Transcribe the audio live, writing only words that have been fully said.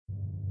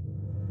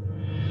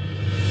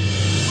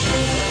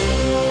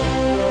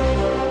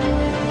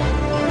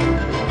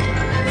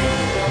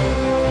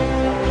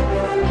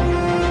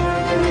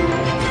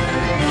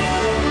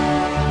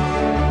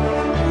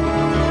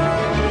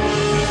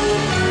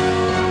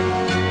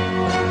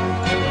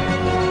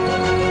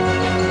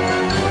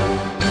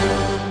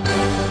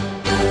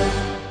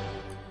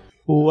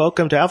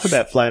welcome to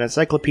Alphabet Flight, an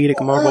encyclopedic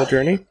Marvel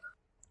journey,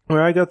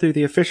 where I go through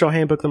the official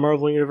handbook of the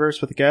Marvel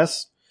Universe with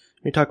guests.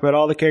 We talk about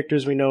all the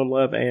characters we know and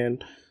love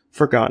and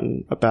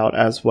forgotten about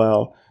as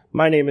well.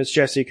 My name is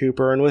Jesse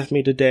Cooper, and with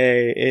me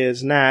today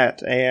is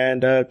Nat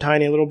and a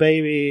tiny little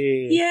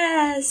baby.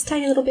 Yes,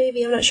 tiny little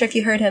baby. I'm not sure if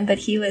you heard him, but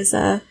he was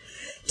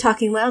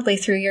talking loudly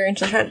through your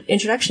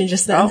introduction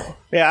just then. Oh,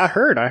 yeah, I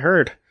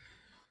heard.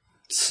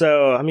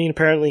 So, I mean,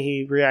 apparently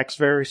he reacts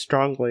very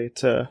strongly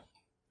to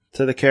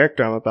the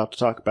character I'm about to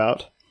talk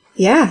about.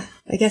 Yeah,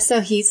 I guess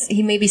so.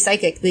 He may be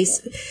psychic.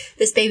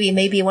 This baby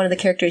may be one of the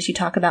characters you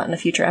talk about in a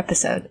future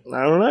episode.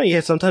 I don't know.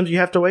 Yeah, sometimes you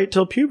have to wait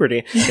till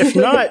puberty. If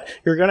not,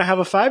 you're going to have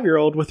a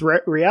 5-year-old with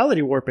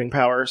reality warping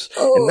powers,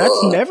 and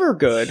that's never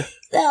good.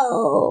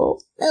 No.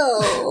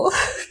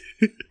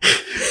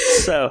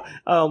 So,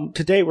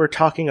 today we're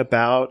talking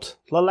about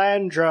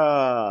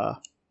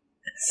Lilandra.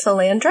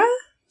 Salandra?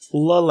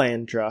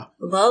 Lilandra.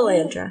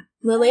 Lilandra?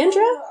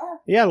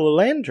 Yeah,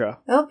 Lilandra.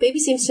 Oh, baby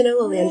seems to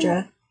know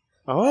Lilandra.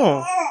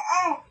 Oh.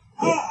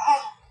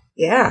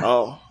 Yeah.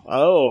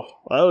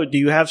 Oh, do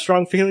you have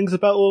strong feelings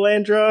about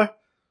Lilandra?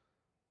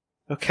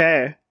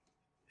 Okay.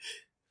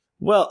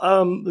 Well,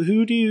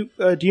 who do you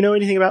know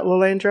anything about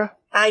Lilandra?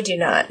 I do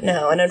not,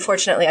 no, and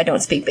unfortunately I don't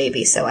speak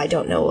baby, so I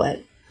don't know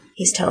what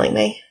he's telling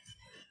me.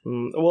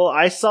 Well,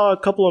 I saw a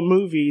couple of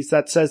movies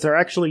that says they're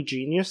actually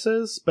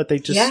geniuses, but they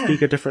just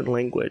speak a different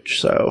language,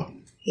 so...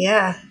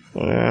 Yeah.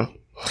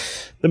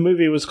 The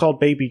movie was called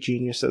Baby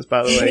Geniuses,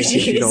 by the way,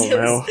 if you don't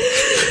know.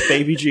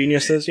 Baby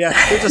Geniuses, yeah.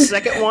 There's a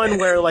second one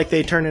where, like,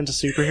 they turn into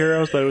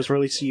superheroes, but it was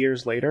released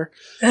years later.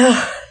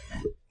 I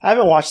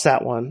haven't watched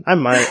that one. I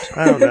might.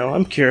 I don't know.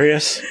 I'm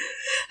curious. I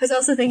was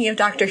also thinking of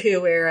Doctor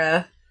Who,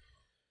 where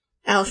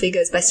Alfie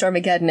goes by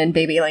Stormageddon in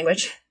baby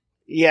language.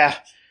 Yeah.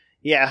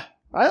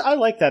 I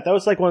like that. That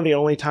was, like, one of the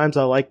only times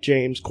I liked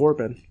James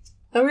Corbin.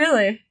 Oh,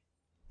 really?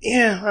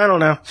 Yeah, I don't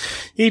know.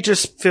 He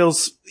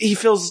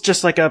feels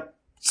just like a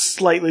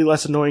slightly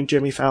less annoying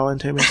Jimmy Fallon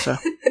to me, so.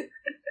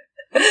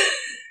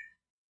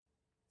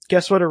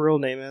 Guess what her real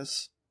name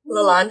is?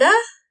 Lilandra?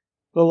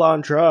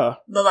 Lilandra.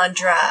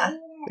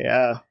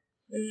 Yeah.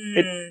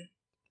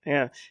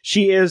 Yeah.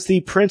 She is the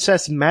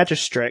Princess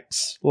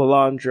Magistrix,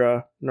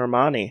 Lilandra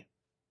Normani.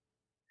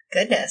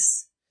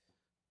 Goodness.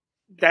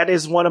 That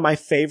is one of my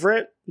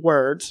favorite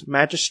words.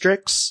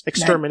 Magistrix,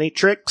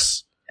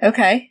 exterminatrix.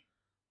 Okay.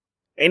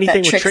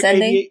 Anything with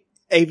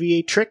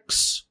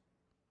aviatrix.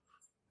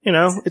 You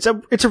know, it's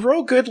a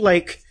real good,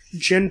 like,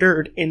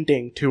 gendered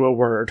ending to a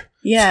word.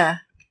 Yeah.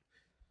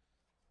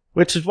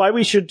 Which is why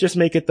we should just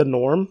make it the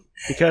norm.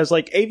 Because,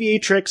 like,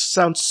 aviatrix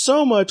sounds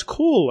so much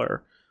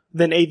cooler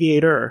than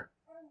aviator.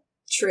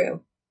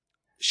 True.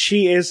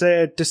 She is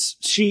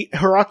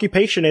her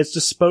occupation is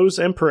Dispose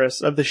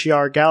Empress of the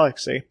Shi'ar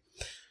Galaxy.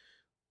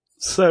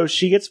 So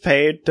she gets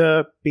paid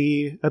to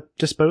be a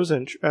Dispose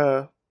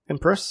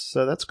Empress,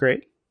 so that's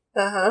great.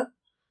 Uh-huh.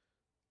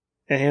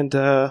 And,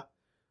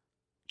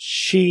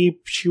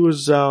 she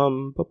was,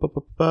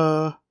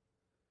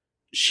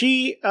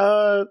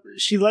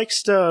 she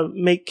likes to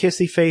make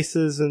kissy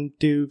faces and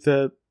do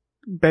the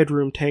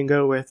bedroom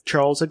tango with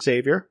Charles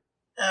Xavier.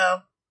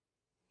 Oh.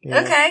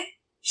 Yeah. Okay.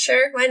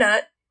 Sure, why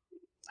not?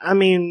 I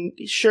mean,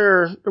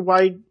 sure,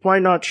 why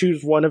not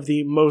choose one of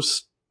the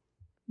most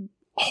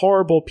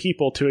horrible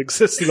people to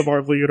exist in the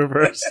Marvel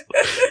Universe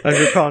as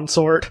your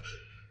consort?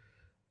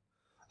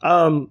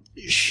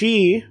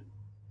 She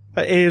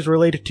is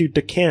related to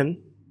Daken,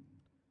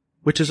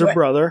 which is her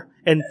brother,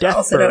 and Deathbird,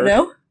 also don't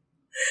know.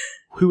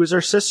 Who is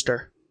her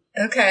sister.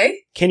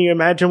 Okay. Can you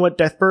imagine what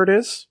Deathbird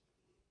is?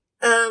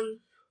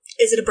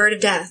 Is it a bird of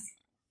death?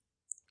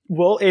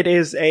 Well, it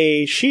is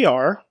a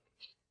Shi'ar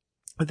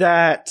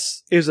that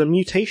is a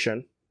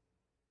mutation.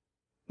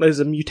 Is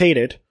a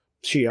mutated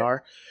Shi'ar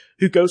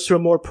who goes to a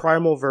more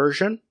primal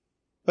version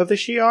of the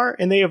Shi'ar,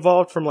 and they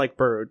evolved from, like,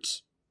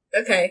 birds.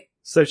 Okay.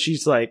 So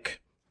she's, like,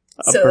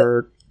 a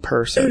bird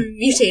person.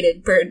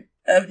 Mutated bird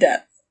of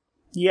death.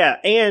 Yeah,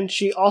 and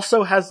she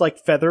also has, like,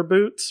 feather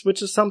boots,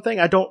 which is something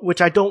I don't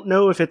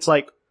know if it's,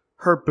 like,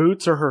 her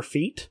boots or her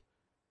feet.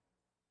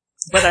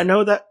 But I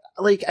know that,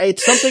 like,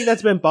 it's something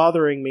that's been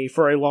bothering me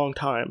for a long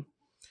time.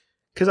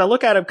 Because I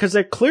look at them, because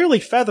they're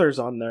clearly feathers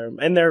on them,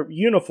 and their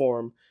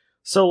uniform.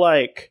 So,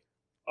 like,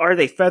 are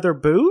they feather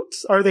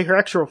boots? Are they her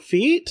actual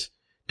feet?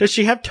 Does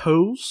she have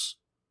toes?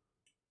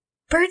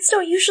 Birds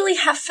don't usually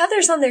have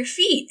feathers on their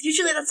feet.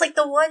 Usually that's, like,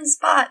 the one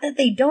spot that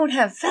they don't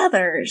have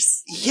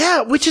feathers.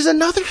 Yeah, which is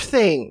another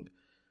thing.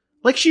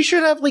 Like, she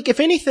should have, like, if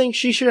anything,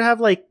 she should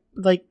have, like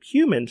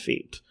human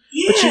feet.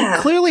 Yeah. But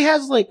she clearly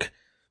has, like,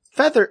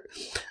 feather...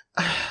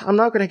 I'm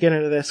not gonna get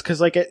into this,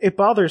 because, like, it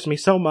bothers me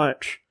so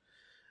much.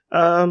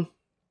 So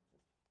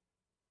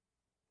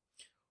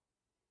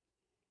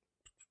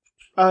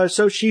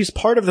she's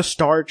part of the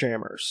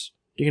Starjammers.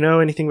 Do you know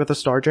anything about the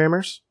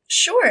Starjammers?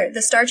 Sure.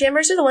 The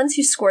Starjammers are the ones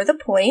who score the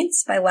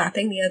points by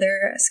lapping the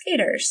other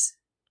skaters.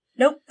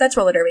 Nope, that's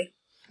roller derby.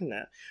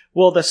 No.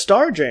 Well, the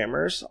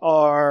Starjammers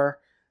are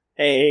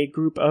a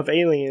group of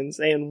aliens,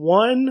 and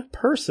one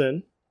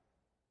person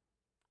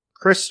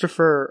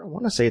Christopher, I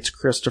want to say it's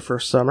Christopher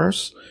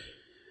Summers.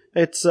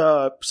 It's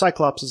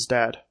Cyclops'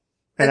 dad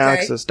and Okay.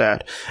 Alex's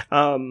dad.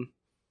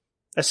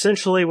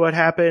 Essentially what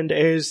happened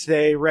is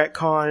they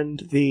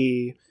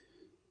retconned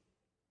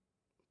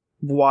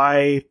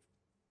why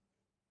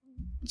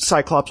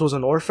Cyclops was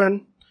an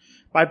orphan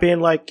by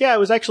being like, yeah, it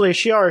was actually a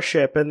Shi'ar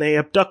ship and they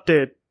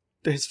abducted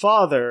his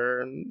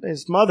father and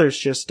his mother's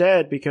just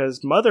dead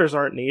because mothers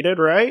aren't needed,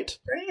 right?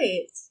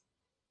 Right.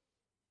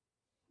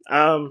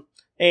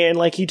 And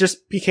like he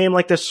just became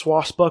like this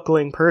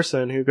swashbuckling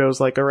person who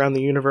goes like around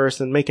the universe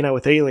and making out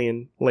with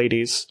alien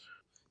ladies.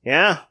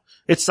 Yeah.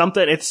 It's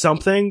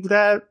something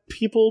that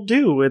people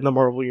do in the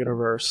Marvel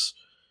universe.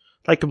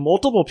 Like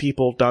multiple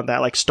people have done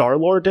that. Like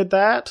Star-Lord did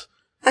that.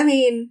 I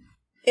mean,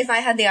 if I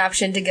had the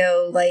option to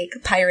go, like,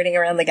 pirating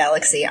around the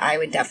galaxy, I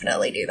would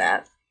definitely do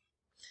that.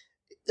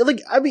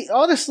 Like, I mean,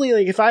 honestly,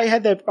 like, if I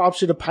had that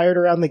option to pirate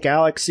around the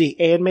galaxy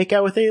and make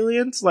out with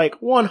aliens, like,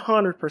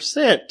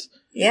 100%.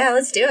 Yeah,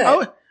 let's do it.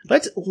 Oh,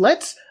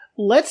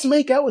 let's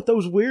make out with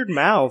those weird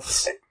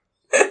mouths.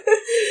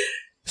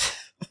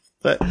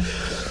 But,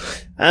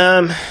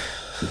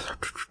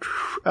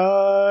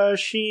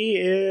 she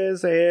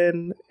is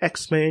an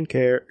X-Men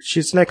character.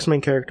 She's an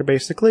X-Men character,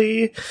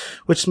 basically,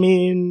 which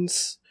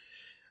means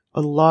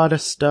a lot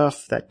of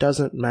stuff that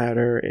doesn't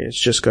matter is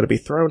just going to be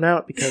thrown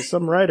out because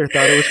some writer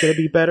thought it was going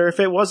to be better if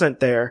it wasn't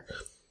there.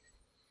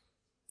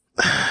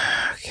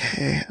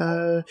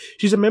 Okay,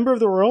 she's a member of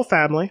the royal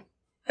family.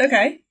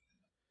 Okay.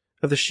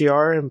 Of the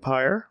Shi'ar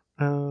Empire.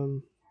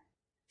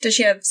 Does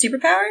she have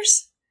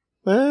superpowers?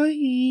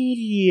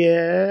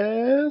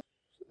 Yeah.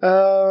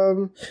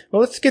 Well,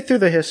 let's get through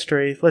the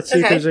history. Let's see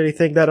if there's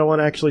anything that I want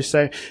to actually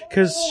say.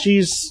 Because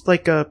she's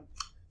like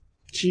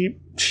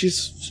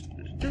she's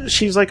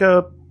like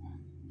a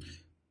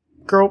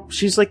girl,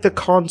 she's like the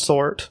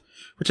consort,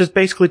 which is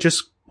basically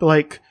just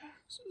like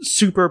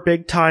super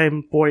big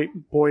time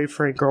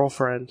boyfriend,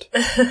 girlfriend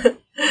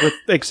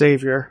with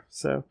Xavier.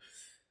 So,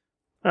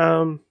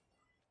 well,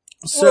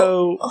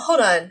 hold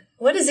on.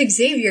 What does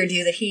Xavier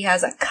do that he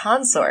has a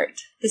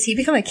consort? Does he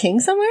become a king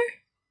somewhere?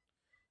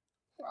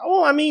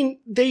 Well, I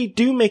mean, they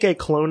do make a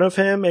clone of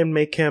him and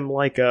make him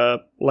like a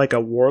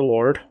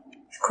warlord.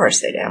 Of course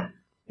they do.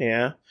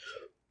 Yeah.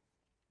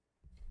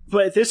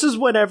 But this is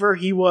whenever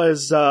he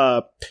was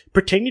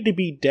pretending to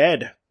be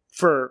dead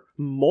for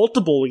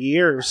multiple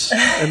years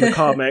in the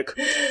comic.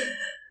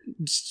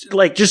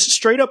 Like, just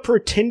straight up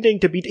pretending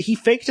to be... He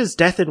faked his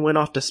death and went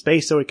off to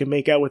space so he could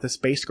make out with a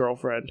space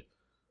girlfriend.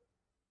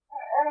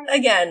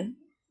 Again,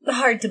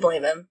 hard to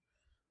blame him.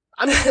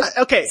 I mean,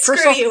 okay,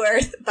 first Screw off... you,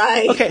 Earth.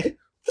 Bye. Okay,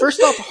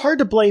 first off, hard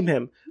to blame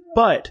him,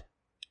 but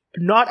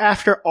not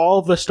after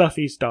all the stuff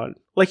he's done.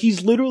 Like,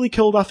 he's literally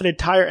killed off an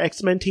entire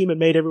X-Men team and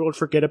made everyone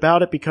forget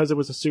about it because it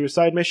was a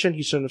suicide mission.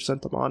 He shouldn't have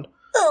sent them on.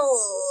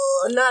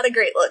 Oh, not a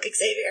great look,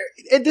 Xavier.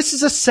 And this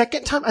is a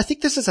second time... I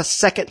think this is a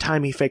second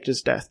time he faked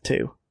his death,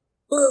 too.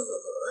 Ugh.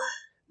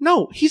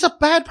 No, he's a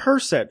bad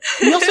person.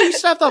 He also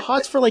used to have the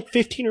hots for, like,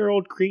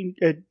 15-year-old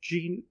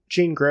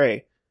Jean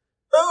Grey.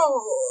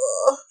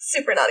 Oh,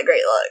 super not a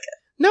great look.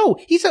 No,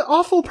 he's an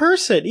awful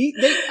person.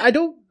 I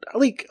don't...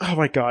 Like, oh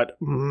my god.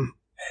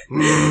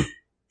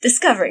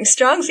 Discovering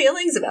strong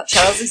feelings about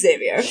Charles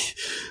Xavier.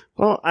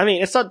 Well, I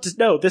mean, it's not just...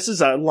 No, this is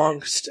a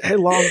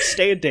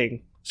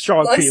long-standing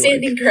strong feeling.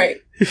 Long-standing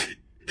gripe.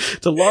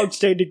 It's a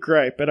long-standing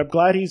gripe, and I'm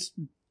glad he's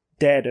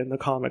dead in the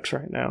comics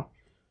right now.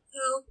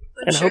 Well,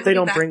 And I hope they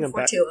don't bring him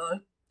back. Too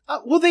long.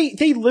 Well,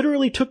 they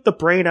literally took the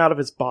brain out of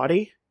his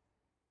body.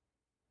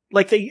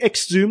 Like, they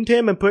exhumed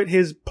him and put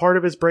part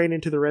of his brain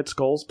into the Red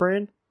Skull's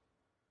brain.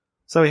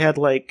 So he had,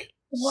 like,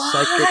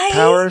 psychic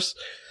powers.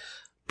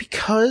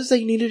 Because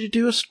they needed to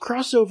do a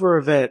crossover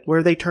event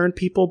where they turned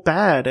people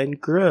bad and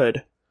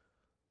good.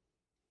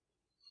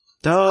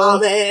 Duh.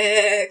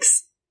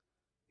 Comics!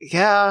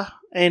 Yeah,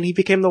 and he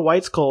became the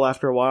White Skull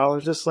after a while. I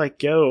was just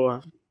like,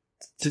 yo,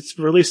 it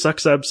really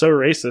sucks that I'm so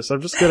racist.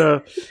 I'm just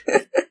gonna...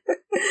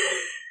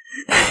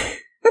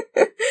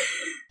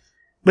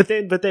 But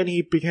then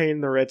he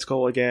became the Red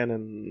Skull again,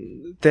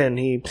 and then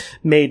he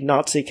made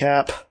Nazi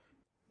Cap,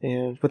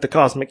 and with the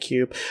Cosmic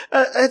Cube.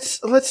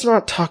 Let's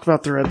not talk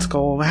about the Red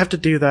Skull. I have to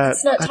do that.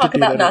 Let's not talk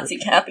about Nazi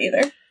Cap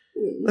either.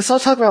 Let's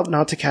not talk about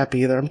Nazi Cap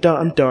either. I'm done.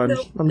 I'm done.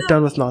 I'm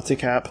done with Nazi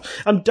Cap.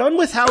 I'm done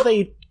with how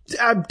they...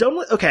 I'm done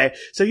with... Okay,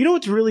 so you know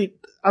what's really...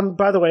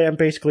 by the way, I'm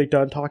basically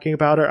done talking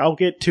about her. I'll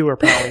get to her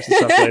powers and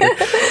stuff later.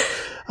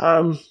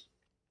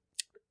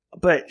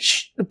 But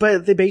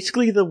they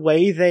basically, the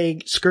way they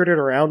skirted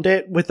around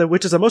it,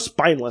 which is the most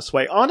spineless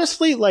way.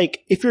 Honestly,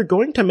 like, if you're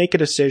going to make a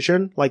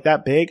decision like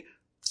that big,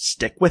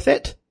 stick with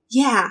it.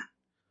 Yeah.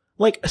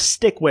 Like,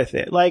 stick with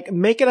it. Like,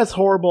 make it as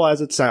horrible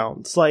as it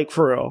sounds. Like,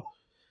 for real.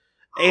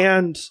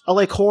 And,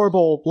 like,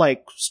 horrible,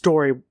 like,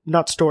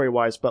 not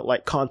story-wise, but,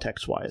 like,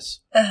 context-wise.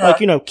 Uh-huh.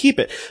 Like, keep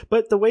it.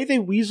 But the way they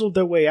weaseled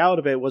their way out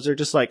of it was they're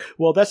just like,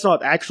 well, that's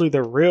not actually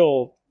the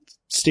real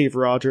Steve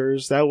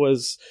Rogers. That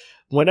was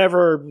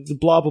whenever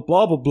blah blah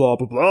blah blah blah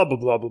blah blah blah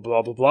blah blah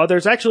blah blah blah,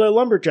 there's actually a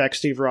lumberjack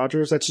Steve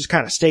Rogers that's just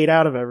kind of stayed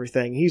out of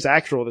everything. He's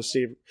actually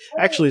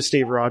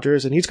Steve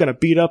Rogers, and he's going to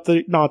beat up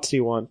the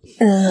Nazi one.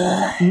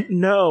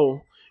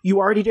 No, you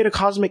already did a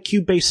Cosmic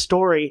Cube based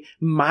story.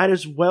 Might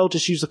as well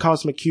just use the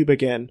Cosmic Cube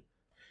again.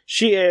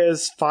 She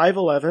is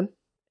 5'11".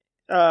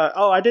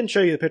 I didn't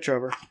show you the picture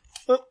of her.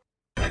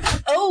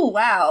 Oh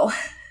wow,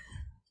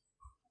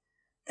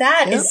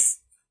 that is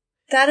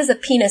a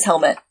penis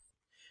helmet.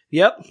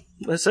 Yep,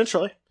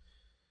 essentially.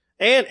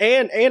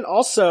 And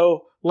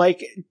also,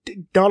 like,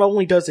 not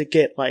only does it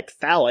get, like,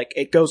 phallic,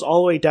 it goes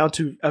all the way down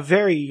to a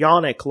very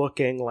yonic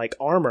looking, like,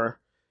 armor,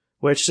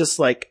 which just,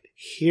 like,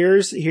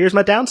 here's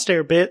my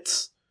downstairs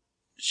bits.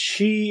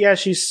 She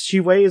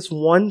weighs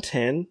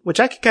 110,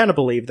 which I can kind of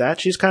believe that.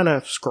 She's kind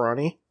of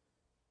scrawny.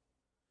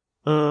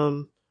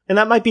 And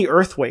that might be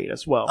Earth weight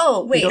as well.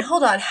 Oh, wait,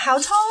 hold on. How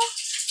tall?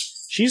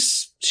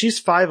 She's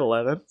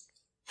 5'11".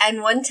 And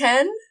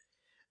 110?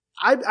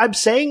 I'm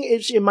saying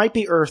it might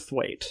be Earth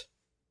weight.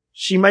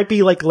 She might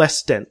be, like,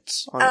 less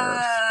dense on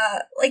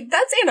Earth. Like,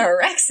 that's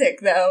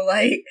anorexic, though,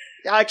 like...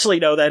 Actually,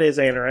 no, that is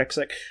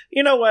anorexic.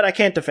 You know what? I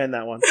can't defend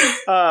that one.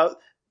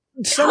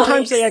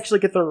 Sometimes they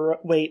actually get the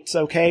weights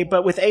okay,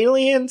 but with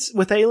aliens,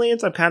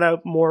 I'm kind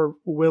of more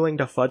willing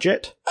to fudge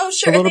it. Oh,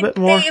 sure. A little bit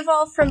more. They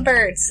evolved from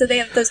birds, so they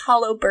have those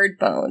hollow bird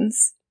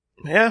bones.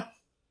 Yeah.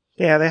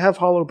 Yeah, they have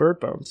hollow bird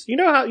bones. You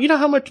know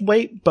how much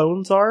weight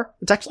bones are?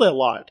 It's actually a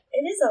lot.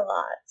 It is a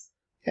lot.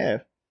 Yeah.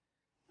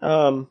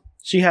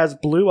 She has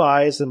blue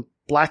eyes and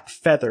black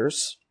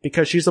feathers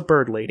because she's a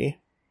bird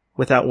lady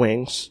without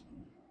wings.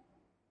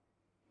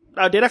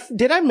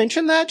 Did I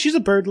mention that? She's a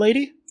bird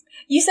lady?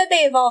 You said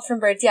they evolved from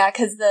birds, yeah,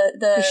 because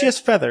the she has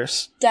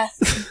feathers.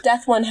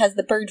 Death one has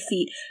the bird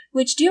feet.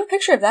 Which, do you have a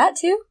picture of that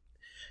too?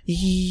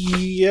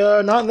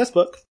 Yeah, not in this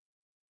book.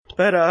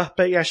 But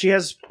yeah, she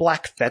has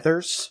black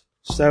feathers.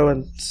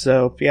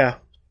 So yeah,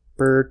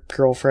 bird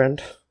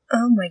girlfriend.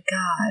 Oh my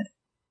god.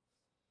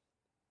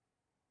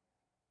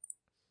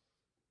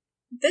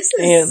 This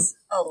is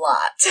a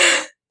lot.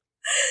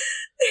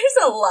 There's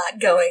a lot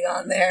going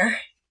on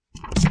there.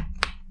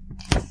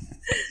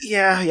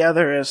 Yeah,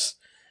 there is.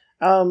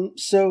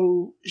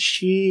 So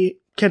she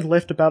can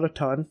lift about a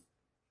ton.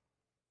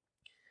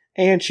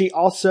 And she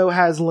also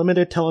has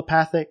limited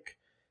telepathic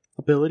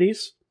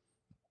abilities.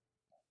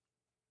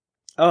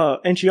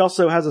 And she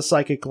also has a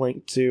psychic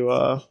link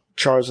to,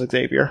 Charles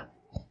Xavier.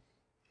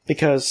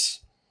 Because,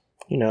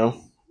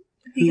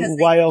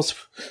 why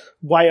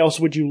else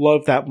would you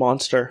love that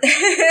monster? Yeah.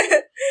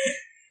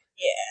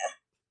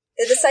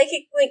 Did the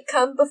psychic link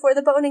come before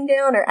the boning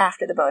down or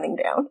after the boning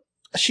down?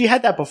 She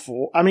had that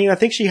before. I mean, I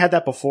think she had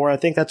that before. I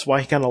think that's why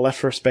he kind of left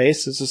for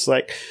space. It's just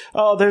like,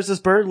 oh, there's this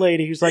bird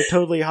lady who's like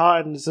totally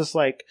hot and is just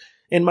like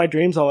in my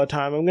dreams all the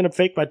time. I'm gonna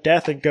fake my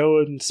death and go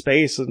in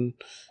space and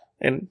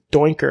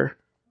doink her.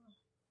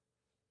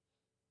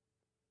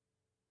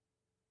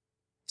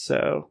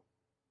 So,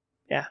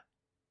 yeah.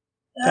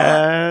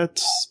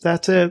 That's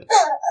it.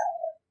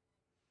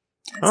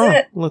 That's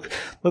it.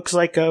 Looks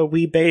like a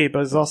wee babe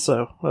is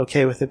also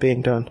okay with it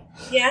being done.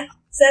 Yeah?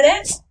 Is that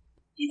it?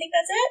 Do you think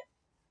that's it?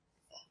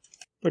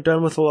 We're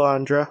done with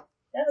Alondra.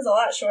 That was a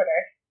lot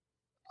shorter.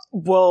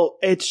 Well,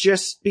 it's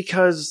just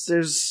because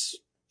it's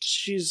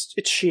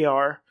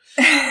Shi'ar.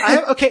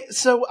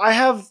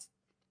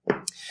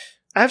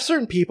 I have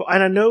certain people,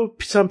 and I know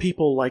some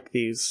people like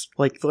these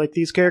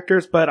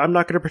characters, but I'm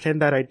not going to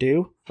pretend that I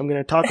do. I'm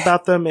going to talk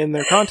about them in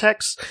their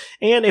context,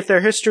 and if their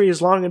history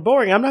is long and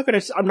boring, I'm not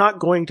going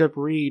to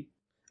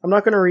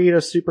read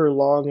a super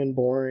long and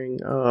boring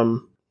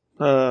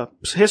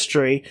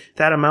history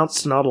that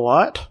amounts to not a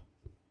lot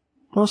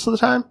most of the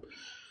time.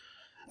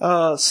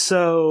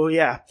 So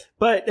yeah,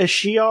 but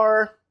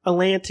Shi'ar,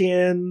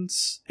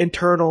 Atlanteans,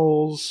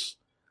 Internals,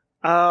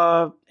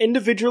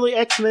 individually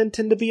X-Men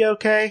tend to be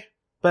okay,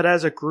 but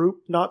as a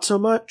group, not so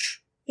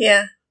much.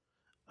 Yeah.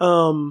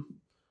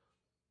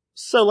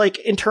 So like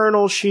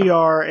Internal,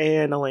 Shi'ar,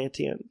 and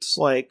Atlanteans,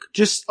 like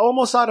just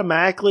almost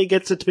automatically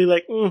gets it to be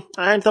like,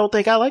 I don't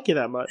think I like you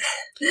that much.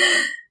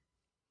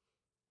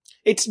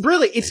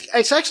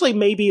 It's actually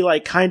maybe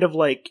like kind of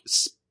like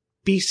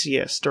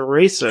speciest or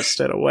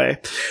racist in a way.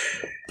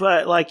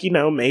 But like,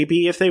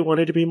 maybe if they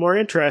wanted to be more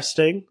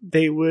interesting,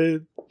 they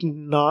would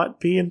not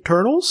be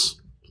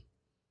Internals.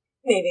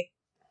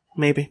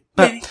 Maybe.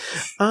 But,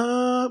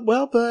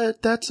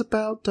 but that's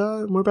about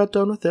done. We're about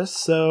done with this.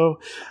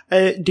 So,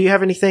 do you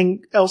have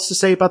anything else to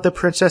say about the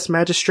Princess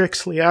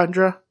Magistrix,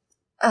 Leandra?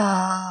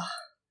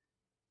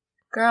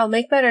 Girl,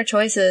 make better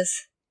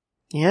choices.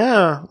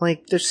 Yeah,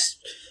 like,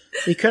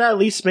 you could at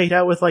least made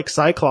out with, like,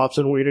 Cyclops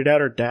and weirded out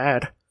her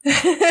dad.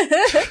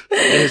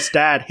 His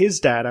dad.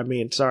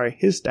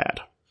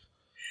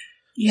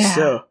 Yeah.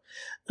 So,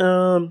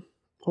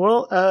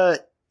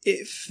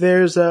 if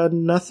there's,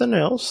 nothing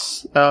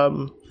else,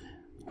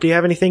 do you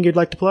have anything you'd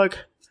like to plug?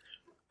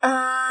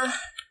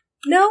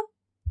 No.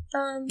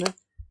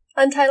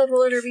 Untitled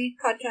Roller Derby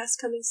podcast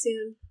coming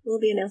soon. Will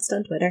be announced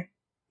on Twitter.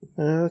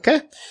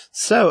 Okay.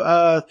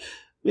 So,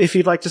 if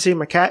you'd like to see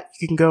my cat,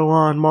 you can go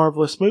on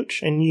Marvelous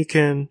Mooch, and you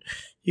can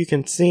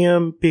see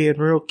him being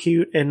real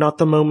cute, and not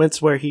the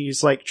moments where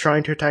he's like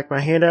trying to attack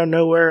my hand out of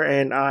nowhere,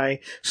 and I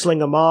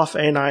sling him off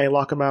and I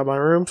lock him out of my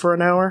room for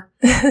an hour.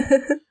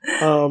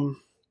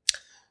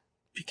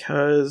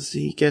 Because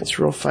he gets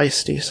real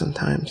feisty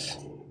sometimes.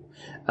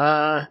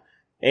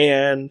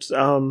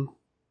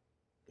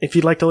 If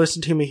you'd like to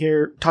listen to me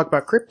here talk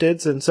about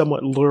cryptids and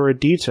somewhat lurid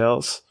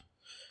details,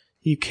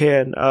 you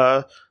can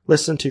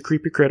listen to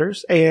Creepy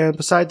Critters. And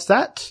besides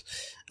that,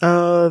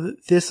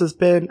 this has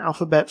been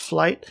Alphabet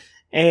Flight,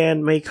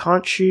 and may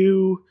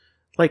Khonshu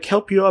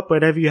help you up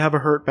whenever you have a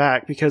hurt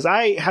back, because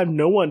I had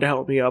no one to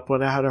help me up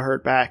when I had a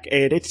hurt back,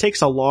 and it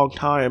takes a long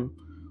time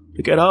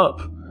to get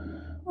up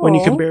when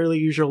you can barely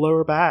use your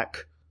lower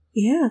back.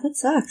 Yeah, that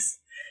sucks.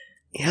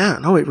 Yeah,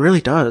 no, it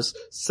really does.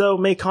 So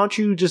may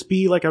Khonshu just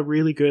be a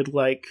really good,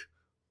 kind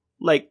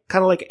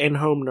of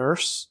in-home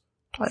nurse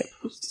type.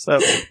 So,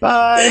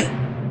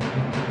 bye!